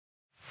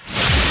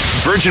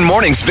Virgin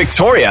Mornings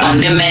Victoria.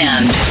 On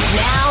demand.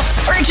 Now,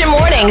 Virgin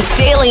Mornings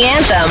Daily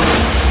Anthem.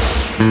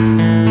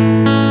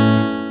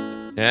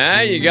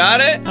 Yeah, you got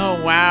it? Oh,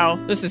 wow.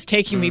 This is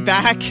taking me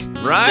back.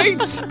 Right?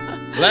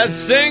 Let's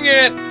sing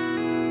it.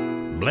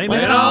 Blame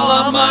When all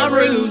of my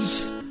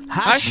roots,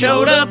 I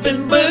showed up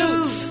in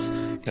boots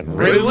and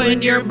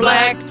ruined your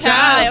black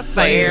tie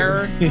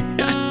affair.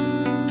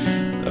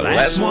 The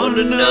last one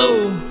to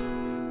know.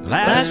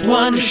 Last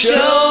one to show,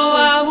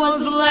 I was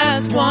the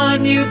last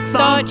one you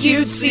thought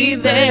you'd see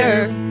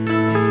there.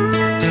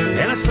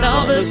 And I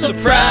saw the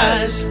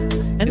surprise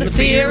and the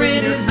fear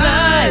in his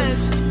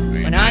eyes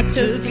when I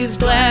took his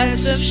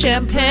glass of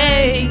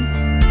champagne.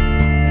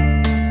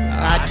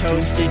 I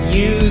toasted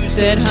you,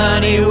 said,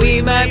 honey,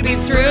 we might be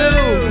through,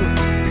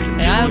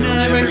 and I'll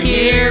never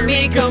hear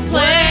me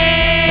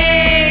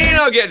complain.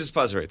 Okay, just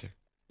pause right there.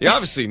 You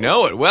obviously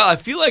know it well. I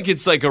feel like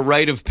it's like a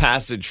rite of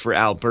passage for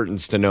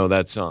Albertans to know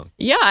that song.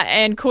 Yeah,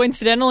 and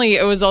coincidentally,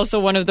 it was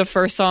also one of the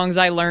first songs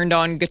I learned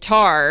on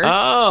guitar.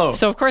 Oh.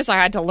 So, of course, I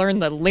had to learn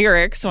the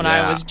lyrics when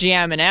I was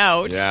jamming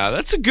out. Yeah,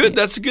 that's a good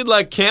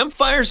like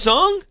campfire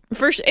song.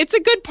 It's a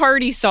good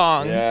party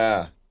song.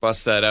 Yeah,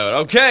 bust that out.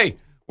 Okay,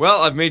 well,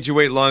 I've made you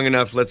wait long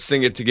enough. Let's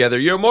sing it together.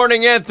 Your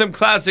morning anthem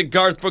classic,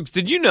 Garth Brooks.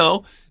 Did you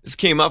know this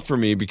came up for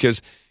me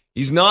because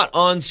he's not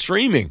on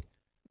streaming?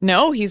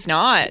 No, he's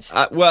not.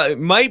 Well, it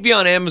might be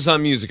on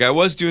Amazon Music. I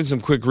was doing some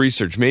quick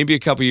research. Maybe a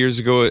couple years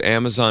ago at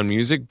Amazon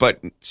Music,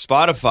 but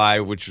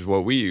Spotify, which is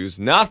what we use,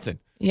 nothing.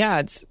 Yeah,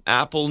 it's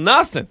Apple,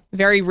 nothing.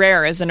 very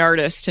rare as an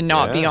artist to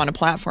not be on a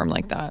platform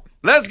like that.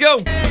 Let's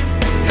go.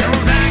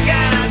 'Cause I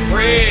got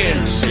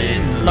friends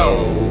in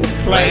low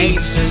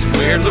places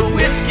where the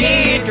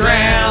whiskey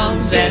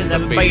drowns and the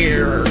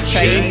beer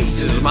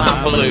chases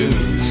my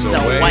blues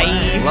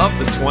away. Love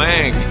the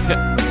twang.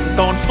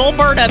 Going full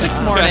Berta this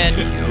morning.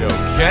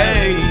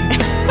 Okay.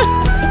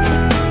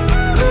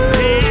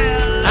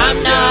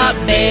 I'm not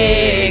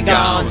big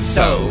on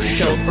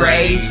social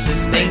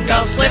graces. Think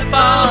I'll slip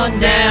on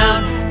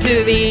down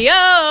to the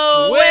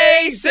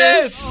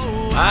Oasis.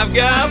 I've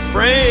got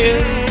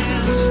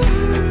friends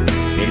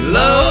in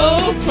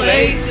low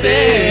places.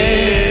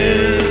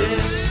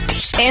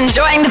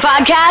 Enjoying the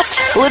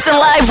podcast? Listen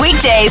live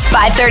weekdays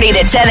 5:30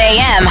 to 10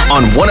 a.m.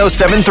 On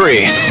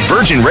 107.3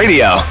 Virgin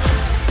Radio.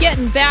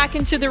 Getting back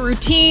into the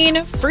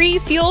routine. Free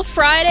Fuel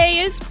Friday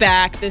is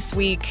back this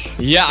week.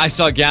 Yeah, I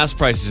saw gas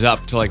prices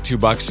up to like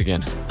 $2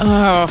 again.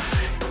 Oh,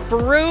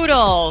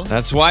 brutal.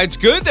 That's why it's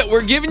good that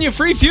we're giving you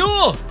free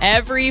fuel.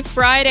 Every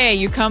Friday,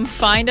 you come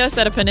find us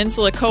at a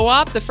Peninsula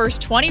Co-op. The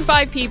first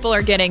 25 people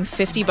are getting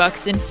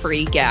 $50 in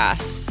free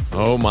gas.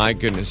 Oh my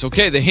goodness.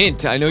 Okay, the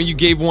hint. I know you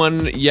gave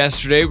one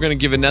yesterday. We're going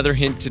to give another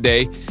hint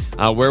today.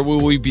 Where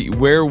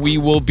we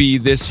will be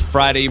this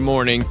Friday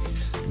morning.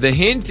 The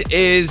hint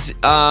is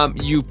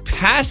you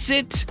pass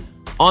it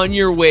on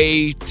your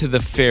way to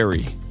the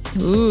ferry.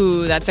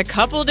 Ooh, that's a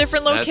couple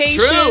different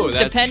locations, That's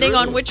true. depending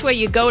on which way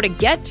you go to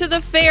get to the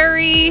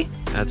ferry.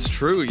 That's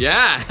true,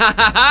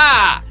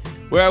 yeah.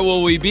 Where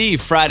will we be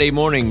Friday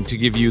morning to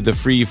give you the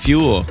free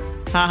fuel?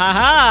 Ha ha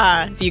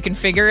ha. If you can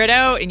figure it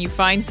out and you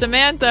find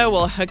Samantha,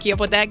 we'll hook you up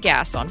with that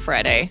gas on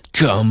Friday.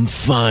 Come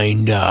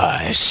find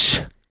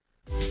us.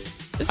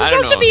 This is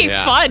supposed to be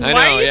fun.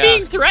 Why are you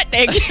being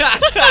threatening?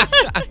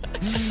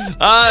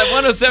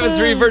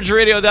 1073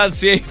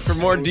 virginradio.ca for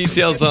more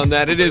details on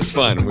that. It is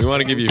fun. We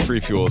want to give you free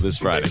fuel this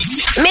Friday.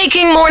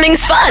 Making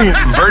mornings fun.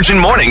 Virgin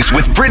Mornings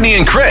with Brittany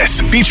and Chris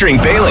featuring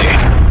Bailey.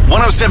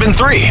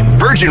 107.3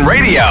 Virgin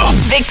Radio.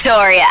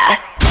 Victoria.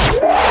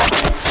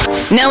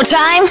 No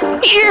time?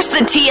 Here's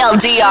the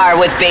TLDR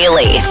with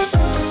Bailey.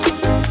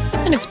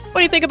 And what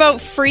do you think about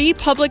free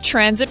public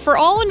transit for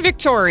all in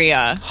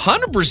Victoria?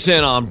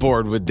 100% on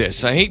board with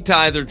this. I hate to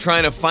either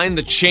trying to find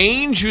the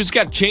change, who's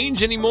got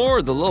change anymore,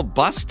 or the little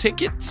bus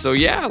ticket. So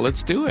yeah,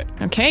 let's do it.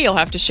 Okay, you'll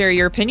have to share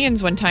your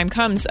opinions when time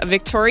comes.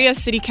 Victoria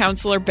City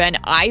Councillor Ben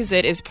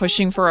Isett is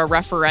pushing for a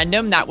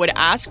referendum that would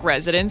ask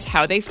residents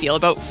how they feel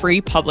about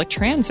free public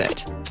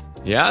transit.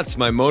 Yeah, it's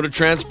my mode of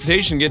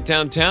transportation. Get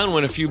downtown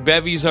when a few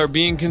bevies are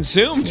being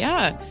consumed.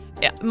 Yeah.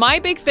 My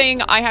big thing,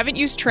 I haven't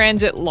used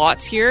transit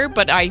lots here,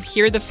 but I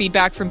hear the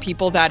feedback from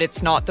people that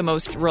it's not the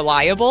most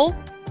reliable,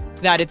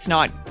 that it's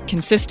not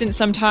consistent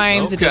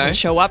sometimes, It doesn't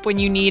show up when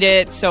you need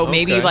it, so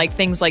maybe like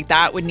things like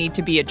that would need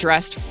to be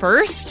addressed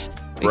first.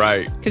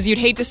 Right. Because you'd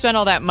hate to spend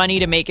all that money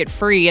to make it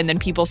free and then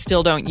people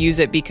still don't use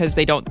it because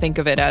they don't think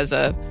of it as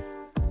a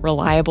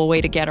reliable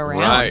way to get around.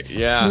 Right,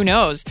 yeah. Who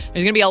knows?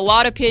 There's going to be a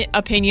lot of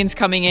opinions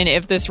coming in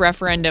if this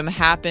referendum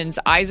happens.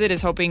 Isett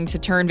is hoping to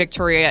turn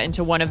Victoria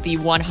into one of the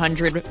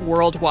 100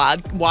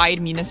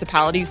 worldwide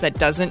municipalities that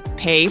doesn't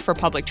pay for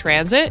public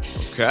transit.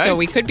 Okay. So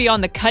we could be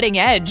on the cutting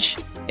edge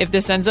if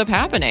this ends up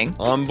happening.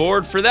 On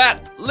board for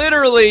that,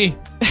 literally.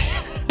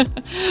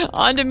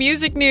 On to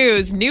music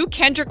news. New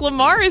Kendrick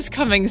Lamar is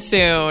coming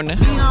soon.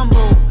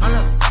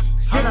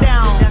 Sit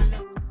down.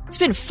 It's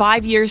been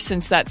 5 years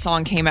since that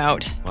song came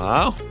out.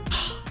 Wow.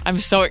 I'm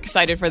so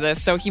excited for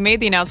this. So he made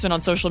the announcement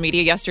on social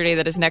media yesterday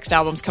that his next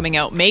album's coming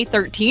out May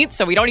 13th,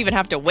 so we don't even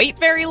have to wait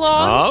very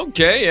long.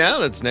 Okay, yeah,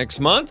 that's next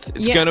month.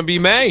 It's Yeah. going to be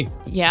May.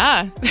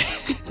 Yeah.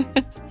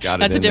 Got it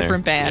That's a in there.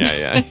 different band.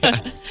 Yeah.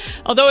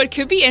 Although it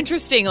could be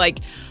interesting, like,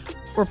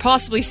 we're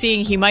possibly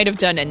seeing he might have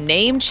done a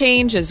name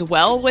change as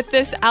well with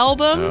this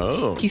album.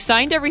 Oh. He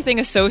signed everything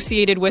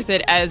associated with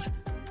it as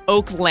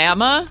Oak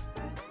Llama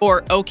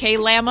or OK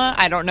Llama.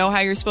 I don't know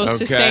how you're supposed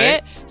to say Okay.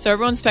 it. So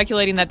everyone's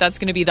speculating that that's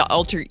going to be the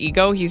alter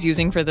ego he's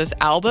using for this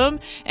album.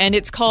 And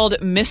it's called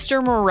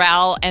Mr.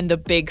 Morale and the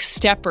Big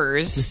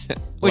Steppers,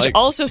 which Like-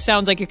 also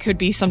sounds like it could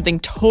be something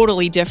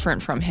totally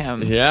different from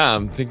him. Yeah,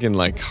 I'm thinking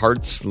like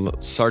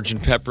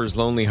Sgt. Pepper's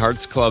Lonely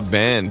Hearts Club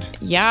Band.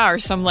 Yeah, or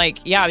some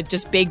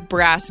just big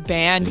brass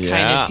band kind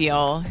Yeah. of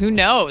deal. Who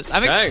knows?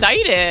 I'm Okay.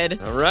 excited.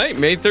 All right,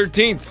 May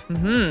 13th.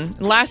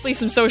 Lastly,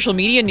 some social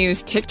media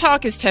news.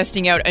 TikTok is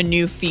testing out a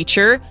new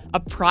feature, a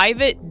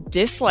private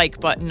dislike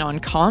button on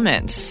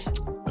comments.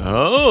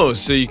 Oh,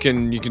 so you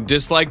can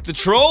dislike the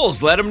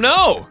trolls. Let them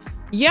know.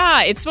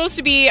 Yeah, it's supposed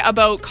to be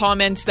about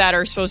comments that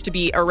are supposed to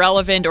be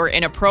irrelevant or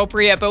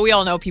inappropriate, but we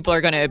all know people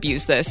are going to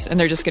abuse this and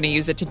they're just going to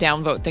use it to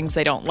downvote things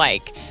they don't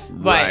like.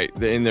 But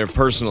Right, in their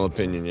personal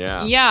opinion,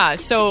 yeah. yeah,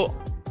 so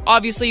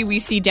obviously we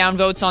see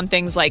downvotes on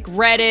things like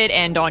Reddit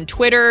and on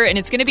Twitter, and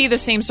it's going to be the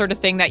same sort of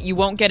thing that you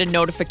won't get a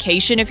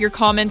notification if your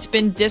comment's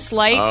been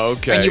disliked.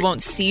 Okay. And you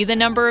won't see the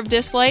number of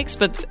dislikes,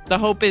 but the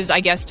hope is, I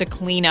guess, to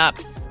clean up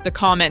the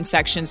comment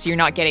section so you're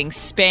not getting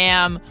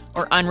spam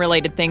or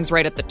unrelated things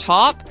right at the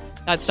top.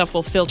 That stuff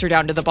will filter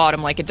down to the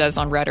bottom like it does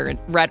on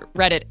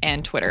Reddit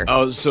and Twitter.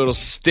 Oh, so it'll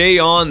stay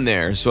on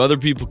there so other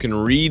people can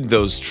read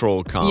those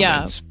troll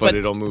comments, but but-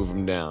 it'll move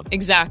them down.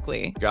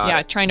 Exactly. Got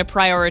it. Trying to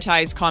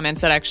prioritize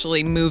comments that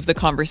actually move the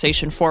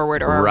conversation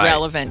forward or are Right.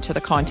 relevant to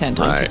the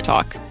content on Right.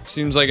 TikTok.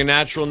 Seems like a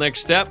natural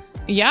next step.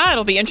 Yeah,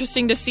 it'll be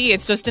interesting to see.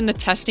 It's just in the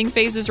testing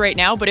phases right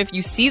now, but if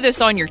you see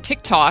this on your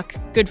TikTok,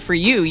 good for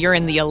you. You're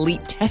in the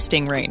elite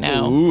testing right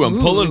now. Ooh, I'm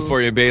pulling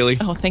for you, Bailey.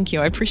 Oh, thank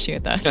you. I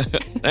appreciate that.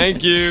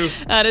 Thank you.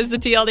 That is the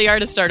TLDR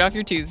to start off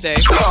your Tuesday.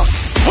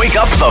 Wake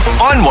up the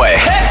fun way.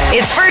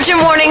 It's Virgin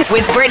Mornings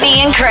with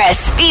Brittany and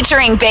Chris,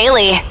 featuring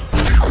Bailey.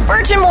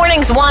 Virgin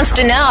Mornings wants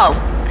to know,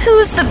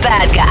 who's the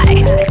bad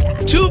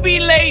guy? To be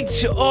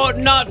late or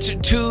not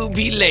to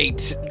be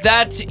late?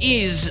 That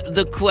is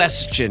the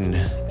question.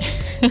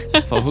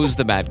 So who's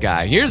the bad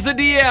guy? Here's the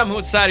DM.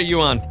 What side are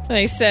you on?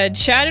 They said,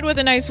 chatted with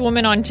a nice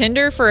woman on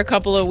Tinder for a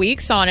couple of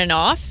weeks on and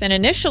off. And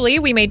initially,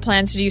 we made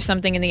plans to do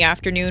something in the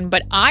afternoon,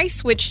 but I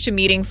switched to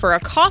meeting for a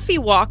coffee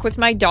walk with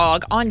my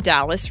dog on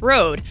Dallas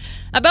Road.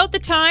 About the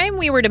time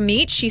we were to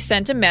meet, she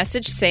sent a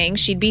message saying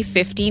she'd be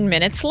 15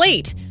 minutes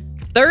late.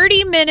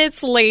 30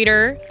 minutes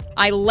later,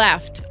 I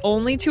left,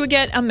 only to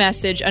get a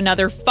message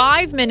another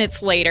 5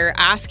 minutes later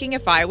asking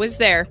if I was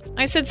there.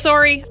 I said,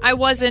 sorry, I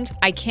wasn't.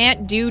 I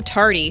can't do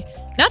tardy.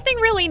 Nothing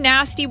really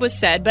nasty was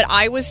said, but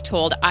I was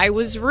told I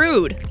was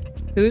rude.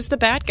 Who's the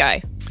bad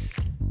guy?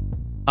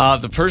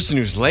 The person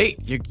who's late.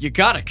 You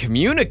gotta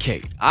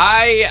communicate.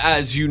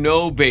 As you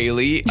know,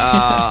 Bailey,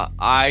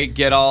 I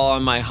get all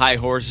on my high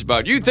horse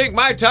about, you think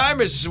my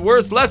time is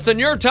worth less than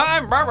your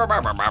time?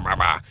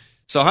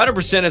 So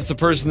 100% it's the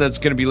person that's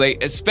going to be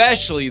late,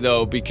 especially,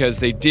 though, because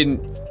they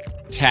didn't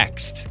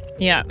text.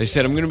 Yeah. They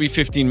said, I'm going to be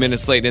 15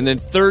 minutes late. And then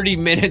 30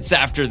 minutes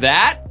after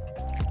that?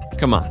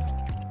 Come on.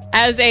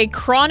 As a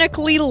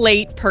chronically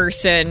late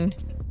person,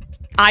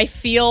 I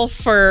feel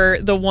for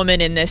the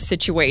woman in this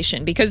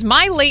situation because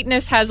my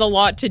lateness has a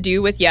lot to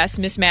do with, yes,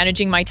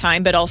 mismanaging my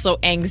time, but also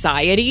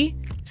anxiety.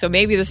 So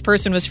maybe this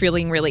person was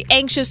feeling really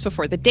anxious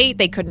before the date.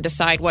 They couldn't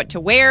decide what to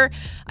wear.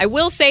 I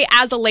will say,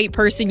 as a late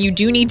person, you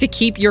do need to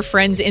keep your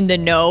friends in the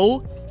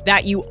know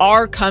that you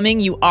are coming,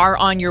 you are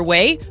on your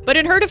way. But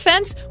in her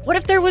defense, what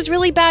if there was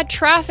really bad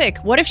traffic?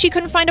 What if she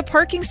couldn't find a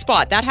parking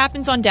spot? That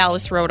happens on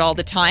Dallas Road all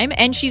the time.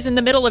 And she's in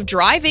the middle of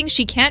driving.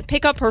 She can't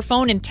pick up her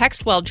phone and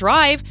text while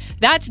drive.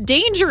 That's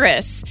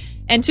dangerous.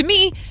 And to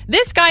me,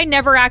 this guy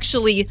never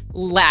actually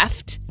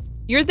left.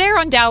 You're there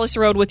on Dallas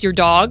Road with your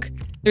dog.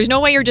 There's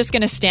no way you're just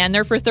going to stand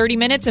there for 30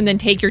 minutes and then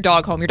take your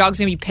dog home. Your dog's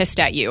going to be pissed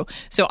at you.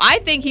 So I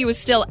think he was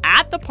still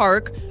at the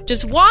park,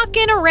 just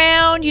walking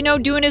around,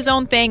 doing his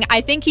own thing. I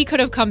think he could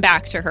have come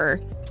back to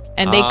her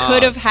and they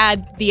could have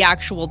had the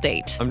actual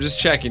date. I'm just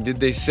checking. Did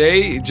they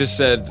say? It just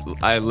said,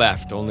 I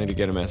left only to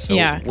get a mess. So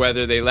Yeah.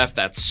 whether they left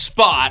that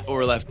spot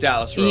or left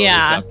Dallas Road is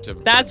up to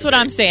That's what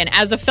I'm saying.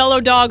 As a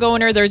fellow dog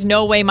owner, there's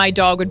no way my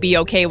dog would be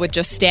okay with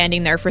just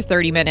standing there for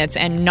 30 minutes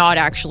and not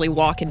actually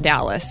walking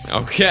Dallas.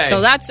 Okay.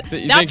 So that's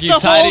You the think he's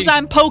holes hiding-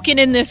 I'm poking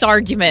in this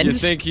argument. You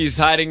think he's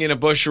hiding in a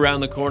bush around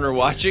the corner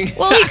watching?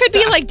 Well, he could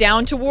be like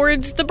down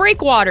towards the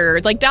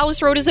breakwater. Like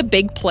Dallas Road is a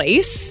big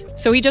place.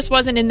 So he just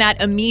wasn't in that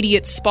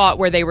immediate spot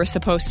where they were were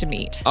supposed to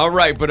meet. All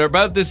right, but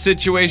about this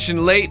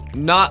situation, late,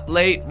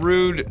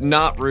 rude,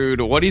 not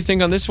rude. What do you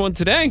think on this one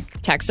today?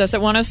 Text us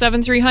at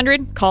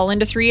 107-300, call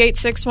into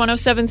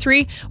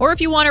 386-1073, or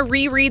if you want to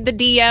reread the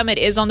DM, it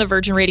is on the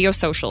Virgin Radio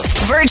socials.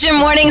 Virgin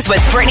Mornings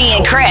with Brittany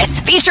and Chris,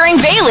 featuring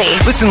Bailey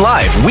Listen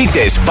live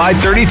weekdays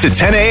 5:30 to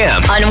 10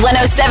 a.m. on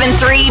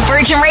 107.3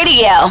 Virgin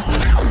Radio.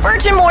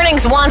 Virgin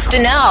Mornings wants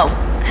to know,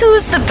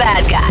 who's the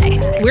bad guy?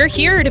 We're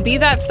here to be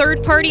that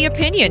third-party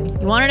opinion.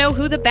 You want to know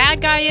who the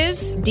bad guy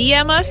is?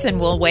 DM us and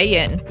we'll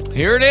weigh in.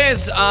 Here it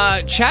is.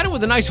 Chatted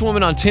with a nice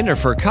woman on Tinder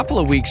for a couple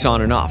of weeks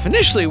on and off.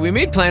 Initially, we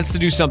made plans to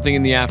do something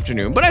in the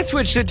afternoon, but I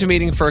switched it to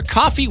meeting for a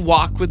coffee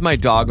walk with my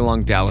dog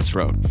along Dallas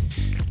Road.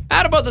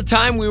 At about the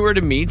time we were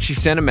to meet, she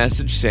sent a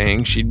message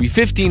saying she'd be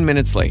 15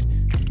 minutes late.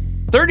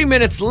 30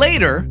 minutes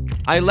later,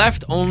 I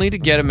left only to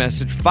get a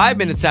message 5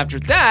 minutes after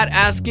that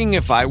asking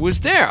if I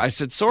was there. I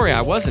said, sorry,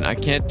 I wasn't. I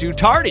can't do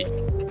tardy.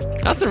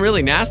 Nothing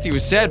really nasty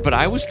was said, but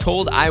I was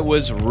told I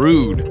was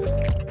rude.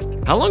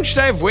 How long should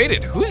I have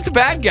waited? Who's the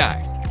bad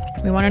guy?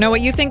 We want to know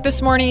what you think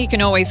this morning. You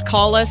can always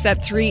call us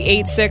at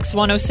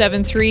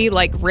 386-1073.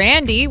 Like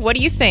Randy, what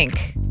do you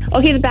think?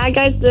 Okay, the bad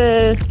guy's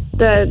the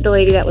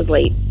lady that was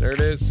late. There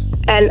it is.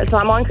 And so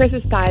I'm on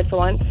Chris's side for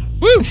once.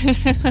 Woo!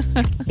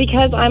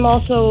 Because I'm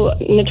also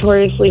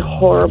notoriously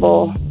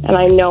horrible, and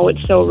I know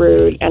it's so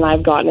rude, and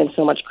I've gotten in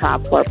so much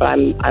crap for it, but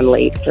I'm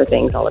late for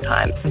things all the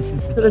time.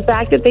 So the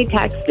fact that they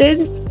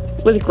texted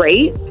was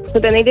great,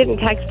 but then they didn't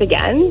text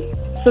again,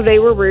 so they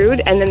were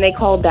rude, and then they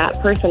called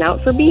that person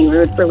out for being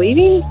rude, for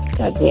leaving.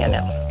 That's, yeah,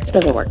 no, it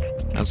doesn't work.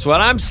 That's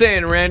what I'm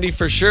saying, Randy,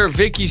 for sure.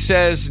 Vicky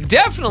says,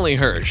 definitely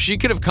her. She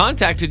could have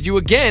contacted you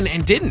again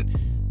and didn't.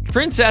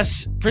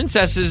 Princess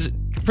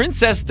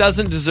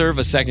doesn't deserve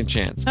a second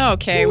chance.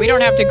 Okay, we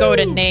don't have to go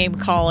to name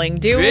calling,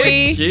 do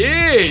we?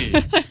 Vicky!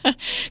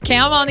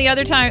 Cam on the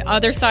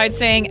other side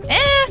saying,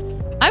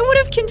 I would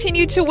have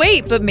continued to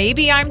wait, but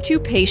maybe I'm too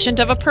patient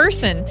of a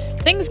person.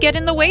 Things get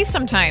in the way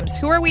sometimes.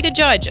 Who are we to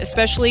judge,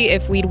 especially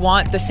if we'd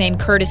want the same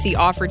courtesy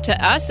offered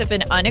to us if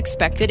an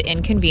unexpected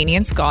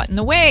inconvenience got in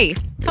the way?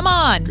 Come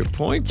on. Good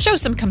point. Show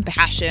some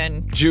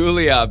compassion.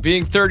 Julia,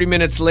 being 30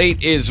 minutes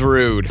late is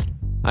rude.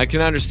 I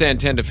can understand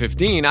 10 to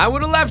 15. I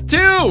would have left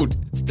too.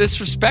 It's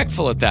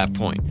disrespectful at that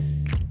point.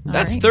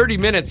 That's right. 30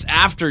 minutes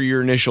after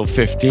your initial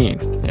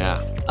 15.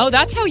 Yeah. Oh,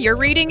 that's how you're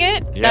reading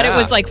it? That it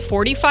was like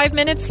 45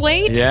 minutes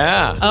late?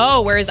 Yeah.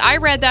 Oh, whereas I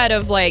read that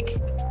of like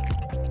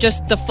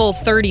just the full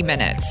 30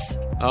 minutes.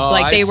 Oh,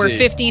 like they I were see.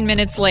 15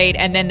 minutes late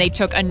and then they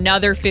took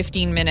another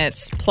 15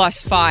 minutes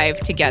plus 5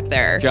 to get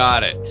there.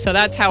 Got it. So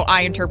that's how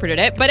I interpreted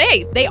it. But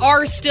hey, they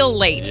are still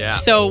late. Yeah.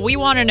 So we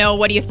want to know,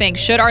 what do you think?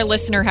 Should our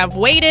listener have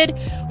waited,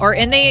 or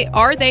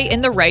are they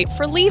in the right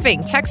for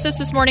leaving? Text us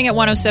this morning at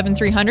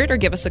 107-300 or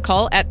give us a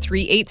call at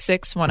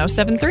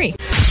 386-1073.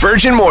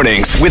 Virgin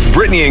Mornings with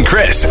Brittany and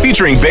Chris,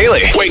 featuring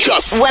Bailey. Wake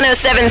up.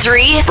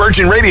 107.3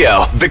 Virgin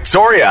Radio,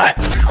 Victoria.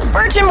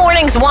 Virgin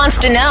Mornings wants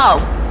to know,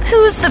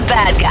 who's the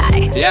bad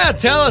guy? Yeah,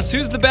 tell us,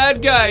 who's the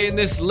bad guy in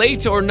this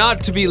late or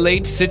not to be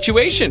late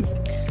situation?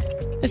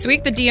 This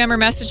week, the DMer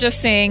messaged us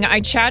saying, I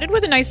chatted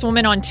with a nice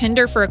woman on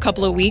Tinder for a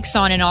couple of weeks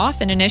on and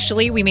off, and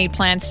initially we made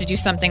plans to do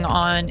something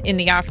in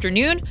the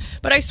afternoon,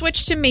 but I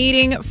switched to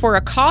meeting for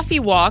a coffee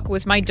walk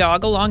with my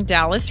dog along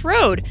Dallas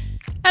Road.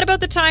 At about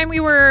the time we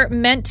were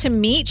meant to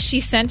meet, she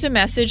sent a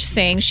message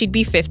saying she'd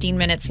be 15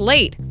 minutes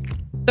late.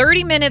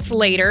 30 minutes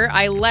later,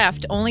 I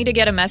left only to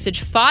get a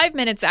message 5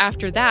 minutes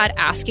after that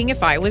asking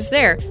if I was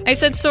there. I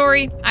said,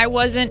 sorry, I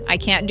wasn't. I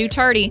can't do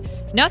tardy.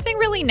 Nothing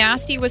really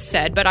nasty was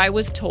said, but I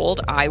was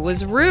told I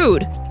was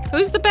rude.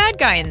 Who's the bad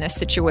guy in this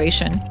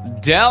situation?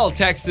 Dell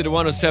texted to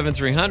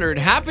 107-300.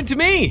 Happened to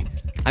me.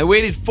 I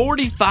waited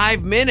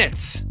 45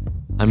 minutes.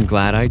 I'm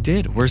glad I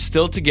did. We're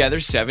still together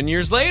 7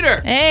 years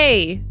later.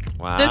 Hey,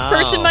 Wow. This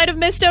person might have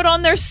missed out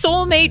on their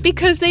soulmate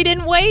because they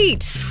didn't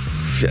wait.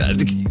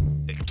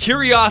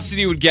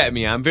 Curiosity would get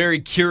me. I'm very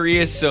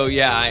curious, so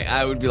yeah,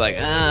 I would be like,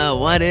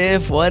 what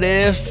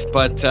if?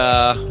 But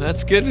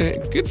that's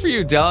good. Good for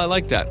you, Del. I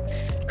like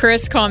that.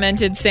 Chris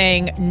commented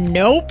saying,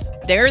 nope,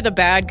 they're the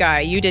bad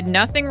guy. You did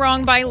nothing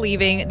wrong by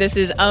leaving. This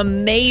is a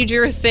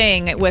major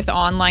thing with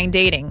online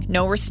dating.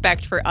 No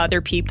respect for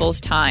other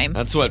people's time.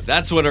 That's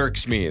what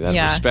irks me. That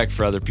Yeah. respect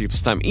for other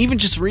people's time. Even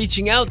just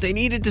reaching out, they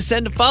needed to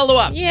send a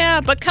follow-up.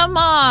 Yeah, but come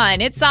on.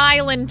 It's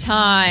island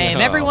time.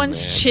 Oh,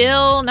 Everyone's man.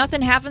 chill.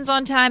 Nothing happens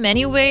on time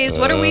anyways.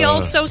 What are we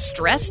all so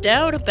stressed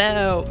out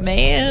about,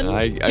 man?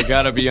 I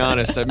gotta be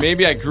honest.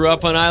 Maybe I grew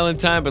up on island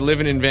time, but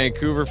living in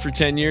Vancouver for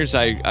 10 years,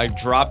 I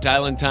dropped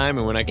island time,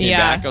 and when I came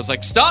Yeah. back, I was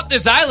like, stop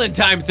this island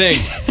time thing.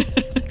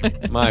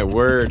 My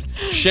word.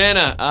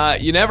 Shanna,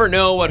 you never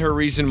know what her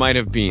reason might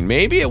have been.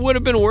 Maybe it would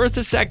have been worth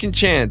a second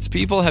chance.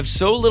 People have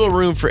so little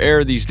room for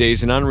error these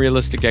days and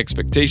unrealistic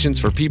expectations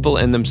for people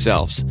and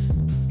themselves.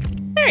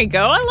 There you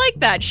go. I like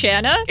that,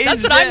 Shanna.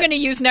 That's what I'm going to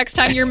use next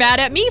time you're mad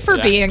at me for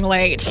being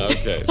late.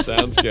 Okay,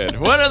 sounds good.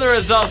 What are the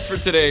results for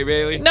today,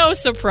 Bailey? No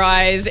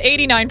surprise.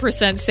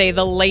 89% say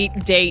the late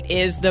date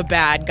is the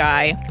bad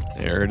guy.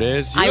 There it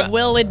is. I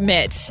will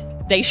admit,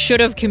 they should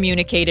have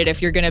communicated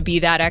if you're going to be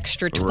that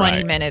extra 20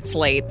 Right. minutes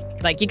late.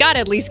 Like, you got to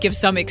at least give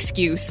some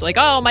excuse. Like,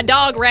 oh, my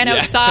dog ran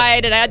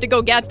outside and I had to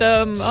go get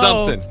them.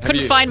 Something. Oh, Have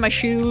couldn't you- find my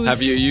shoes.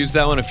 Have you used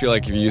that one? I feel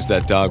like you've used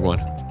that dog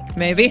one.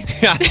 Maybe.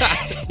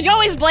 You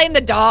always blame the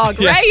dog,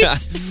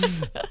 right?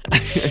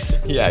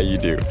 Yeah, you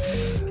do.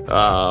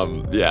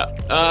 Yeah.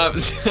 I'll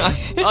just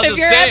If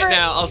you're say ever- it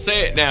now. I'll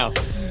say it now.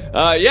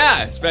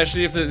 Yeah,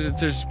 especially if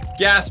there's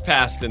gas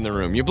passed in the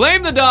room. You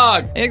blame the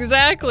dog.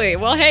 Exactly.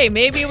 Well, hey,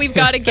 maybe we've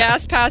got a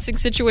gas passing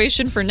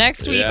situation for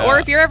next week. Yeah. Or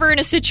if you're ever in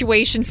a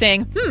situation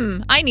saying,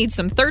 I need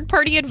some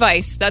third-party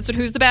advice, that's what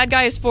Who's the Bad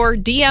Guy is for.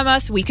 DM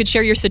us. We could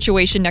share your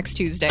situation next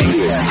Tuesday.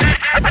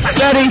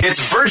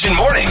 It's Virgin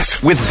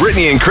Mornings with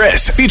Brittany and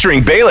Chris,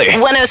 featuring Bailey.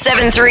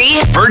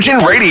 107.3 Virgin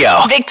Radio.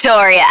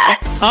 Victoria.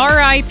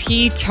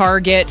 R.I.P.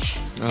 Target.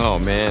 Oh,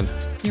 man.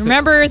 You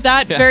remember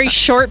that very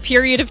short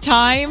period of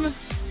time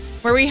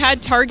where we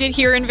had Target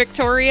here in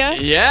Victoria?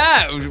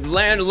 Yeah,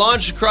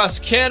 launched across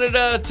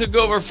Canada, took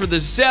over for the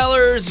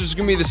Zellers. There's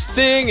going to be this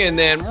thing, and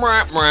then...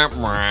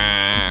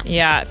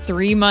 Yeah,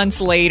 3 months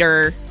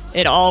later,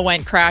 it all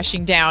went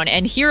crashing down.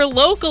 And here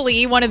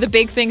locally, one of the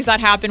big things that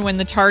happened when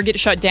the Target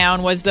shut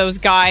down was those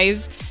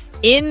guys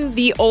in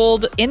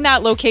that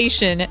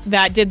location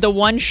that did the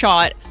one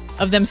shot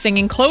of them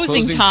singing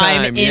Closing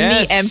Time in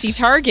yes. the empty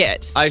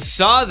Target. I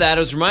saw that. I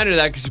was reminded of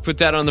that because you put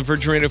that on the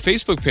Virgin Radio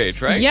Facebook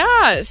page, right?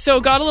 Yeah,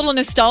 so got a little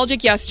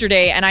nostalgic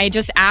yesterday, and I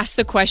just asked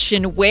the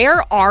question,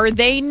 where are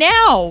they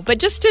now? But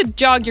just to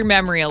jog your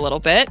memory a little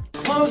bit.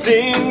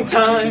 Closing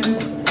time.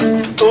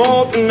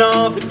 Open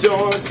all the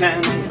doors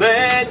and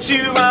let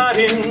you out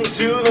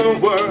into the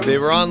world. They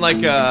were on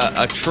like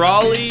a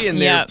trolley,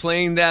 and they were Yep.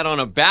 playing that on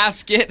a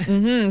basket.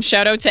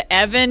 Shout out to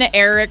Evan,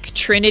 Eric,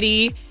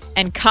 Trinity,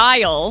 and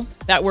Kyle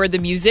that were the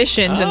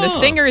musicians and the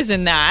singers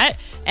in that.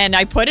 And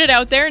I put it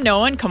out there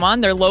knowing, come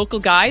on, they're local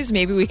guys.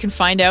 Maybe we can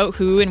find out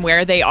who and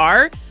where they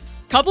are.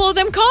 Couple of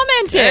them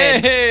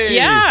commented. Hey!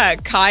 Yeah,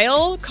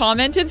 Kyle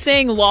commented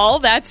saying, lol,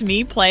 that's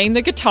me playing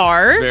the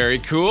guitar. Very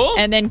cool.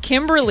 And then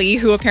Kimberly,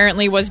 who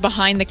apparently was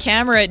behind the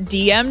camera,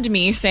 DM'd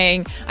me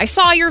saying, I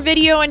saw your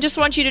video and just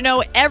want you to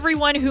know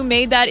everyone who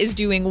made that is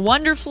doing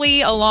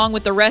wonderfully along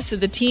with the rest of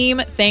the team.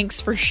 Thanks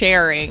for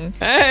sharing.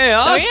 Hey,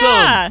 awesome. So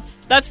yeah,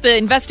 that's the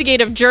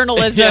investigative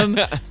journalism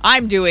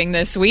I'm doing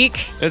this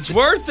week. It's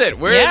worth it.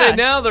 Where Yeah. are they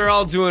now? They're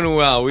all doing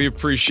well. We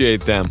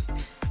appreciate them.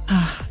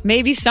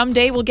 Maybe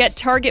someday we'll get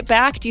Target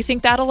back. Do you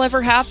think that'll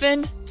ever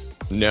happen?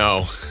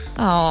 No.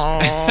 Oh,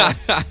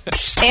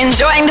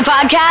 Enjoying the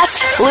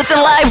podcast? Listen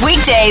live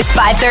weekdays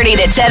 5:30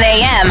 to 10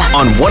 a.m.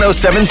 On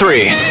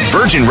 107.3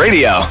 Virgin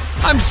Radio.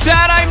 I'm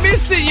sad I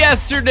missed it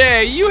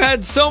yesterday. You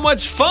had so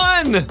much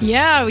fun.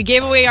 yeah, we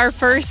gave away our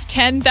first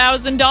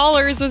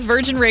 $10,000 with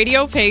Virgin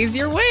Radio Pays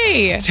Your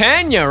Way.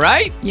 Tanya,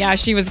 right? Yeah,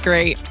 she was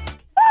great.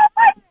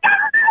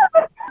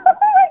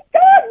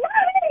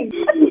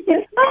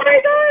 Oh my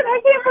God,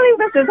 I can't believe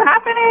this is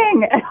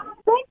happening.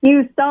 Thank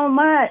you so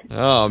much.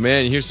 Oh,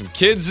 man. You hear some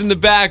kids in the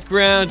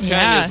background. Yeah.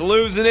 Tanya's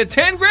losing it.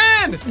 10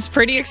 grand. Was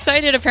pretty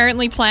excited,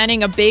 apparently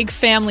planning a big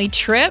family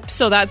trip,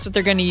 so that's what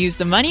they're going to use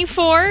the money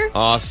for.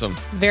 Awesome.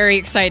 Very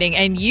exciting.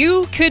 And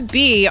you could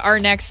be our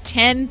next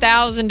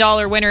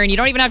 $10,000 winner, and you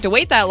don't even have to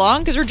wait that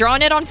long because we're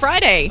drawing it on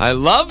Friday. I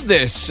love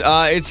this.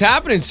 It's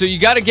happening, so you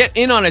got to get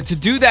in on it. To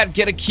do that,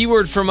 get a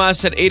keyword from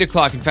us at 8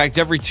 o'clock. In fact,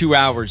 every 2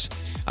 hours,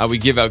 we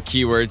give out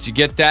keywords. You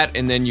get that,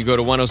 and then you go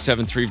to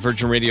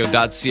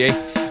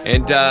 1073virginradio.ca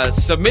and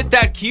submit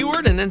that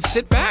keyword, and then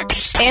sit back.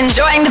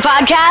 Enjoying the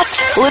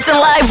podcast? Listen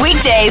live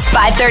weekdays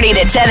 5:30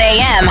 to 10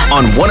 a.m.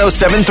 On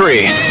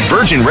 107.3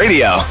 Virgin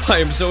Radio. I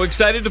am so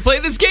excited to play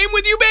this game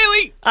with you,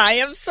 Bailey. I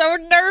am so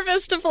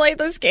nervous to play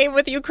this game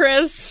with you,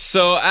 Chris.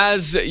 So,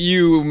 as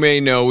you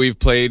may know, we've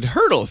played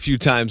Hurdle a few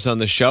times on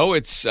the show.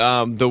 It's the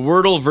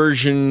Wordle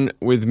version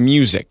with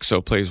music. So,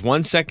 it plays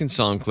 1 second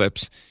song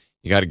clips.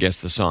 You got to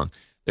guess the song.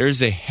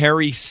 There's a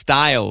Harry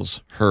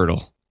Styles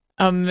Hurdle.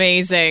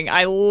 Amazing.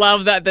 I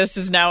love that this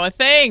is now a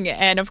thing.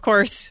 And of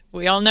course,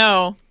 we all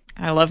know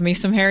I love me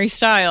some Harry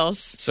Styles.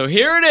 So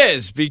here it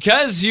is.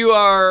 Because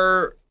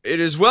it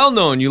is well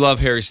known you love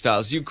Harry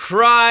Styles. You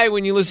cry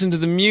when you listen to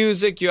the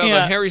music. You have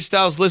a Harry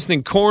Styles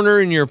listening corner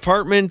in your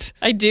apartment.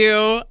 I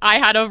do. I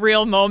had a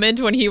real moment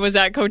when he was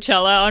at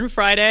Coachella on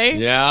Friday.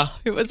 Yeah.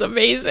 It was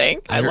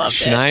amazing. I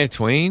loved it. Shania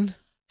Twain.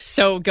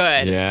 So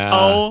good. Yeah.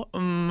 Oh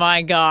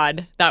my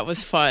God. That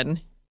was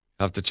fun.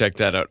 I'll have to check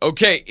that out.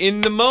 Okay,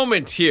 in the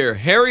moment here,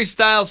 Harry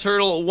Styles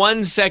Hurdle,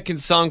 1 second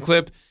song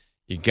clip.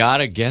 You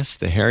gotta guess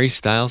the Harry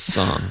Styles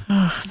song.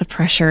 Oh, the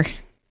pressure.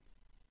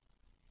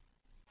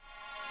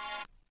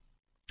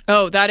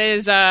 Oh, that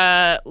is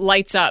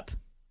Lights Up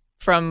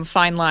from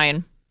Fine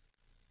Line.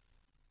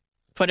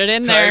 Put it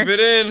in there. Type it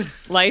in.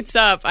 Lights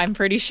Up. I'm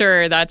pretty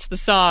sure that's the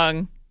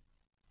song.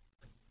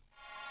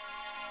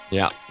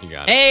 Yeah, you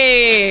got it.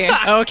 Hey,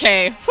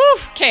 okay. Whew.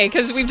 Okay,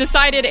 because we've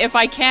decided if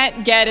I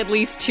can't get at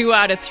least 2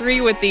 out of 3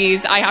 with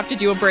these, I have to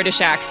do a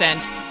British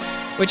accent,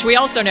 which we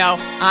also know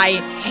I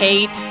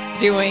hate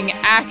doing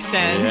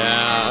accents.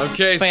 Yeah,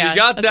 okay, so But yeah, you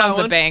got that song's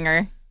one. a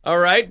banger. All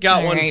right,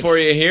 got All one right. for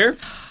you here.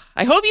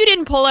 I hope you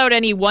didn't pull out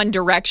any One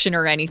Direction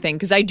or anything,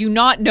 because I do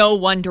not know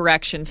One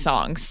Direction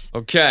songs.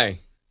 Okay.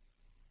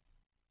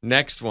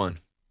 Next one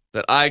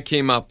that I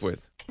came up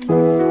with.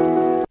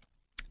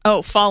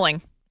 Oh,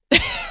 Falling.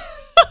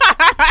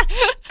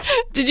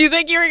 Did you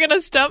think you were going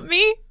to stump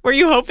me? Were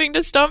you hoping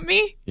to stump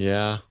me?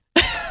 Yeah.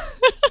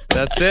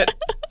 That's it.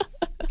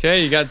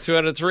 Okay, you got 2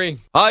 out of 3.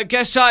 I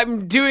guess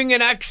I'm doing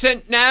an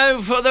accent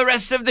now for the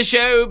rest of the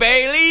show,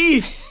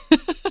 Bailey.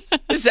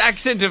 This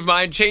accent of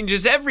mine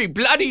changes every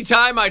bloody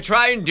time I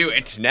try and do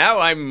it. Now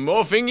I'm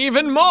morphing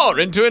even more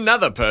into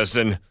another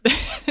person.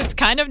 It's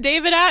kind of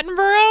David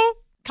Attenborough.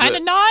 Kind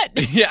of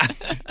not. Yeah,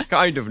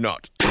 kind of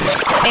not.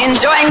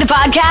 Enjoying the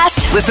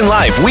podcast? Listen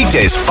live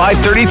weekdays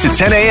 5:30 to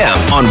 10 a.m.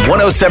 on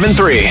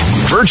 107.3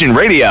 Virgin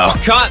Radio.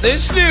 Caught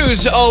this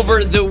news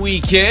over the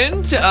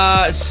weekend.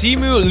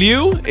 Simu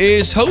Liu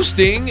is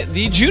hosting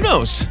the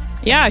Junos.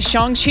 Yeah,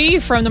 Shang-Chi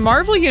from the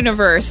Marvel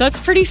Universe. That's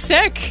pretty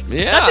sick.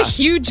 Yeah. That's a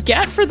huge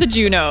get for the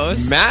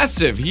Junos.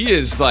 Massive. He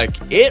is like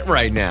it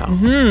right now.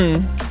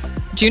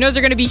 Junos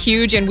are going to be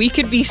huge, and we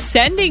could be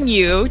sending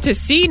you to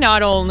see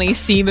not only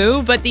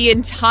Simu, but the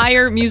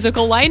entire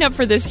musical lineup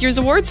for this year's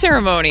award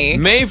ceremony.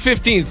 May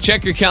 15th.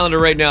 Check your calendar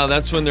right now.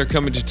 That's when they're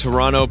coming to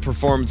Toronto.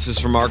 Performances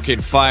from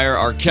Arcade Fire,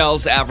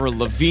 Arkells, Avril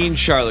Lavigne,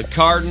 Charlotte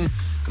Cardin,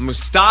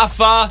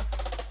 Mustafa.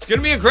 It's going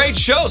to be a great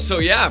show. So,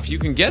 yeah, if you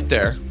can get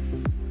there.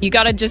 You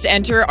got to just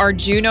enter our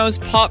Junos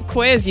pop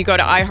quiz. You go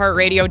to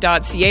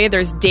iHeartRadio.ca.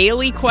 There's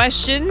daily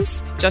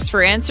questions. Just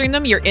for answering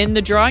them, you're in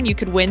the draw, and you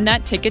could win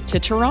that ticket to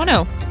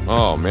Toronto.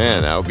 Oh,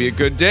 man, that would be a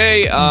good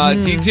day.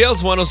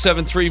 Details,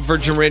 1073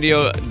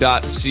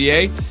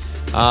 virginradio.ca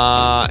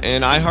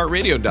and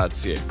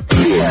iHeartRadio.ca.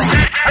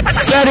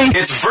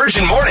 It's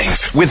Virgin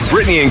Mornings with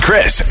Brittany and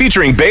Chris,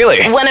 featuring Bailey.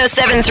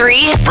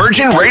 107.3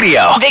 Virgin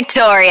Radio.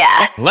 Victoria.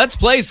 Let's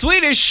play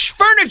Swedish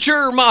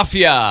Furniture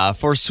Mafia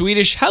for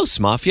Swedish House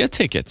Mafia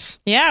tickets.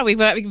 Yeah, we've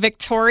got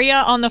Victoria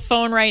on the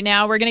phone right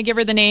now. We're going to give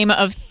her the name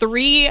of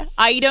 3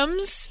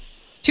 items.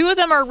 2 of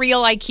them are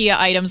real IKEA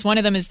items. One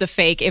of them is the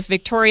fake. If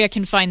Victoria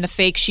can find the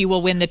fake, she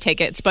will win the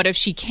tickets. But if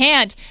she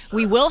can't,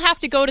 we will have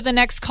to go to the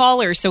next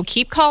caller. So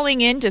keep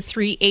calling in to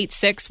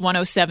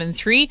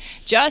 386-1073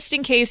 just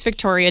in case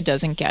Victoria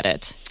doesn't get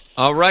it.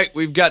 All right,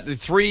 we've got the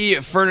 3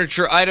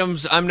 furniture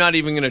items. I'm not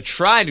even going to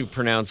try to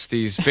pronounce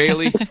these.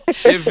 Bailey,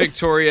 give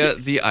Victoria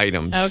the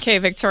items. Okay,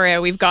 Victoria,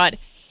 we've got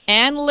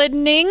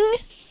anledning,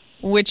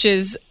 which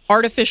is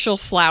artificial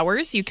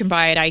flowers you can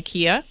buy at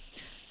IKEA.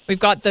 We've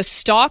got the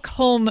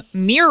Stockholm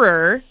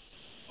Mirror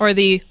or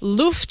the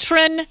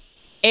Luftryn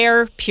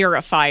Air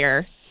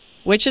Purifier.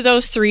 Which of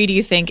those 3 do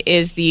you think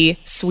is the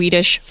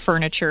Swedish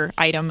furniture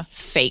item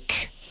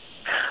fake?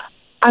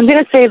 I'm going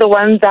to say the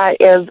one that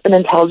is an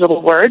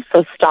intelligible word,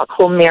 so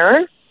Stockholm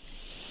Mirror.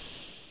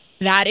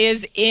 That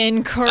is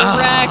incorrect.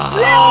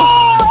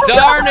 Oh,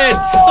 darn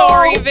it.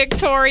 Sorry,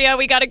 Victoria.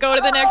 We got to go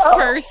to the next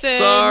person.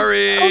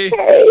 Sorry.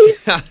 Okay.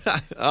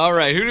 All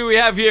right, who do we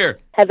have here?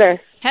 Heather.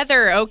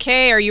 Heather,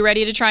 okay. Are you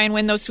ready to try and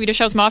win those Swedish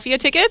House Mafia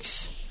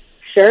tickets?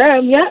 Sure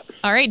am, yep.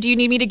 All right. Do you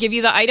need me to give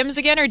you the items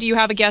again, or do you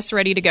have a guess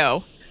ready to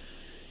go?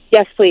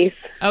 Yes, please.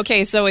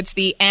 Okay, so it's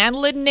the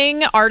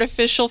anledning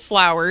artificial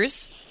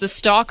flowers, the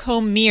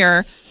Stockholm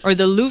Mirror, or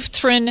the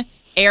Luftryn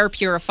Air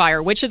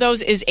Purifier. Which of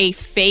those is a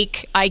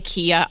fake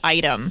IKEA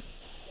item?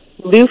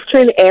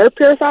 Luftryn Air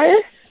Purifier?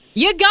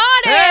 You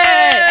got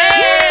it!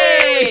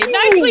 Hey!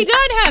 Nicely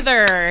done,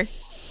 Heather.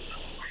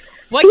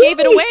 What gave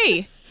it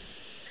away?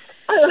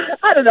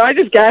 I don't know, I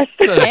just guessed.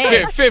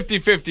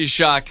 50-50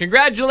 shot.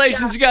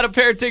 Congratulations, you got a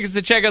pair of tickets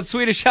to check out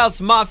Swedish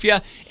House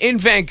Mafia in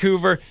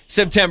Vancouver,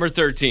 September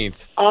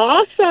 13th.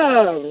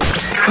 Awesome.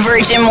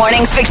 Virgin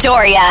Mornings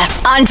Victoria.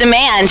 On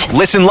demand.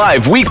 Listen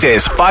live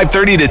weekdays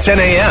 5:30 to 10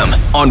 a.m.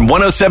 on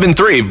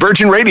 107.3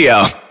 Virgin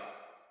Radio.